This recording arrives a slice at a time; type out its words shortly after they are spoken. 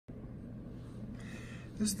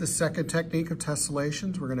This is the second technique of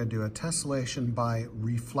tessellations. We're going to do a tessellation by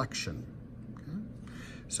reflection. Okay?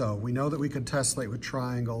 So we know that we could tessellate with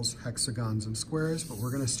triangles, hexagons, and squares, but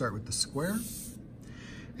we're going to start with the square.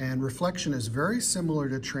 And reflection is very similar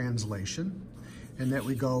to translation in that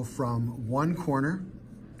we go from one corner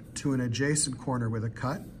to an adjacent corner with a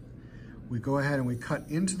cut. We go ahead and we cut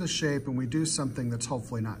into the shape, and we do something that's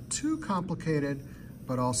hopefully not too complicated,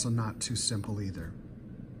 but also not too simple either.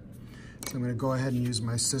 So I'm going to go ahead and use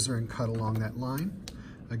my scissor and cut along that line.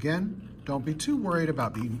 Again, don't be too worried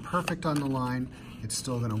about being perfect on the line. It's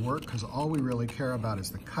still going to work because all we really care about is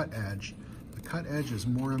the cut edge. The cut edge is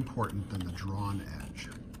more important than the drawn edge.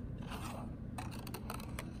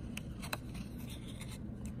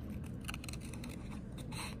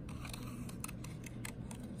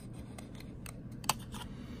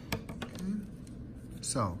 Okay.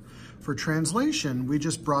 So for translation, we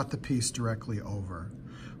just brought the piece directly over.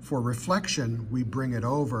 For reflection, we bring it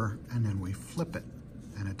over and then we flip it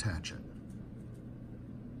and attach it.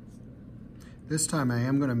 This time I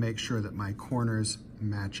am going to make sure that my corners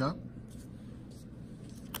match up.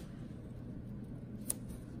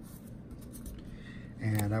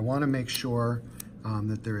 And I want to make sure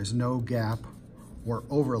that there is no gap or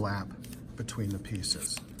overlap between the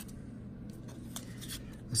pieces.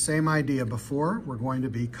 The same idea before, we're going to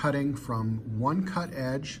be cutting from one cut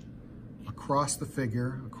edge across the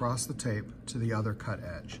figure, across the tape, to the other cut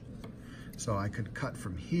edge. So I could cut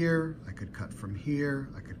from here, I could cut from here,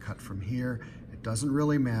 I could cut from here. It doesn't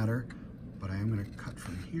really matter, but I am going to cut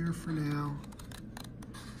from here for now.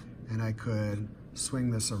 And I could swing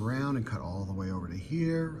this around and cut all the way over to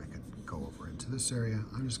here. I could go over into this area.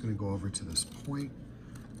 I'm just going to go over to this point,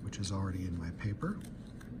 which is already in my paper.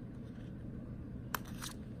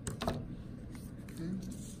 Okay.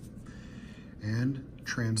 And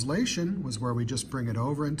translation was where we just bring it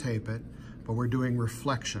over and tape it, but we're doing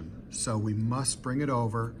reflection, so we must bring it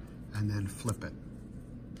over and then flip it.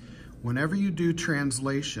 Whenever you do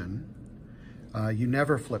translation, you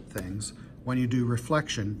never flip things. When you do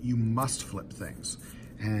reflection, you must flip things.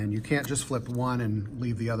 And you can't just flip one and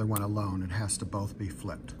leave the other one alone. It has to both be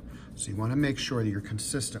flipped. So you want to make sure that you're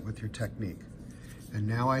consistent with your technique. And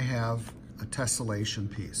now I have a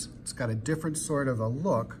tessellation piece. It's got a different sort of a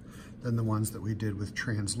look than the ones that we did with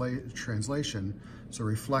translation. So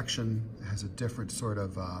reflection has a different sort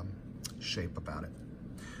of shape about it.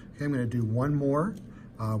 Okay, I'm going to do one more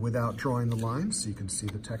without drawing the lines so you can see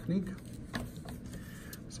the technique.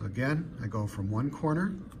 So again, I go from one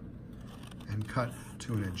corner and cut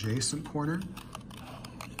to an adjacent corner.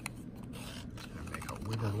 Just going to make a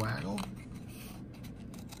wiggle waggle.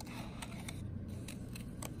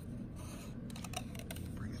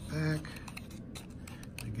 Bring it back.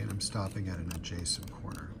 Again, I'm stopping at an adjacent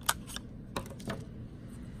corner.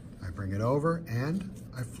 I bring it over and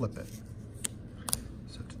I flip it.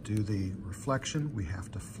 So to do the reflection, we have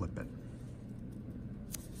to flip it.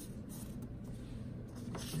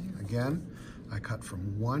 Okay, again, I cut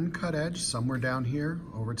from one cut edge somewhere down here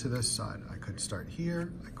over to this side. I could start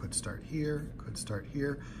here, I could start here, could start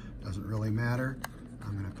here. Doesn't really matter.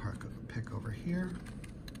 I'm going to pick over here,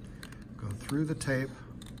 go through the tape,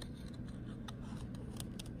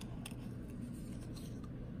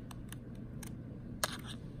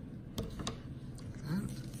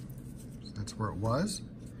 where it was,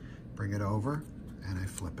 bring it over, and I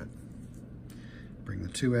flip it. Bring the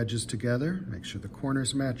two edges together, make sure the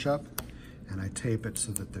corners match up, and I tape it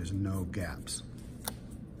so that there's no gaps.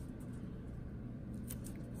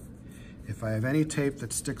 If I have any tape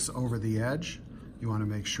that sticks over the edge, you want to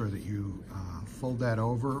make sure that you fold that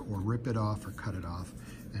over or rip it off or cut it off,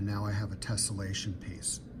 and now I have a tessellation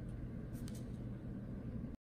piece.